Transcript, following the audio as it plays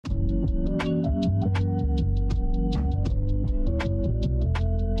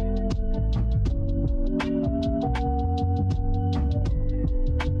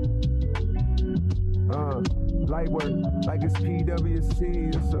see.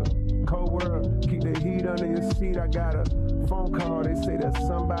 It's a cold world, keep the heat under your seat. I got a phone call, they say that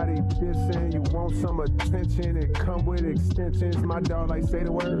somebody dissing. You want some attention, it come with extensions. My dog like say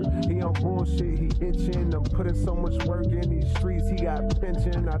the word, he on bullshit, he itching. I'm putting so much work in these streets, he got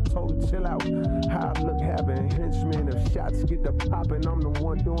pension. I told him chill out, how I look having henchmen. If shots get to popping, I'm the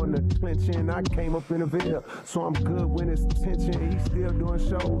one doing the clinching. I came up in the Ville, so I'm good when it's tension. He still doing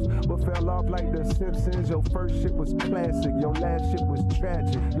shows, but fell off like the Simpsons. Your first shit was classic, your last shit was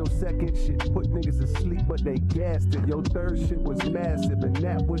tragic. Your second shit put niggas to sleep, but they gassed it. Your third shit was massive, and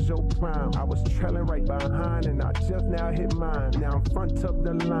that was your prime. I was trailing right behind, and I just now hit mine. Now I'm front up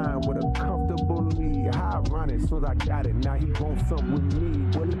the line with a comfortable lead. How ironic, soon as I got it, now he wants something with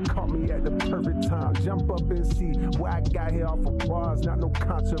me. Well, he caught me at the perfect time. Jump up and see where I got here off of bars, not no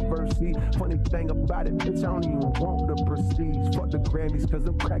controversy. Funny thing about it, bitch, I don't even want the prestige. Fuck the Grammys, cause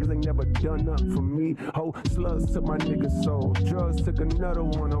them crackers ain't never done nothing for me. Whole slugs took my nigga's soul, drugs took another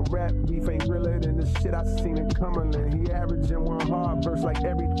one. A rap beef ain't realer than the shit I seen in Cumberland. He averaging one hard verse like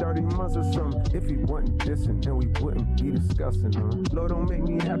every 30 months or something. If he wasn't dissing, then we wouldn't be discussing, Lord, don't make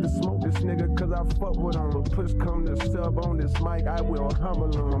me have to smoke this nigga, cause I fuck with him. Push come to shove on this mic, I will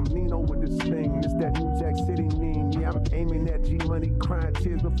humble him. Nino with this thing, it's that New Jack City meme. Yeah, I'm aiming at G-Money, crying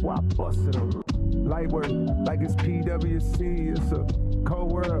tears before I busted him. Light work, like it's PWC, it's a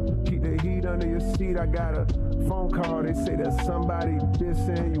cold world, keep the heat under your seat. I got a phone call, they say that somebody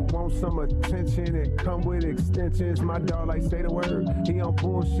dissing. You want some attention, it come with extensions. My dog like say the word, he on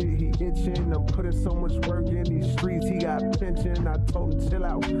bullshit, he itching. I'm putting so much work in these streets, he got pension. I told him chill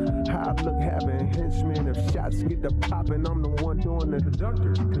out, how I look having henchmen. If shots get to popping, I'm the one doing the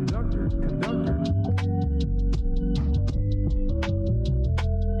conductor.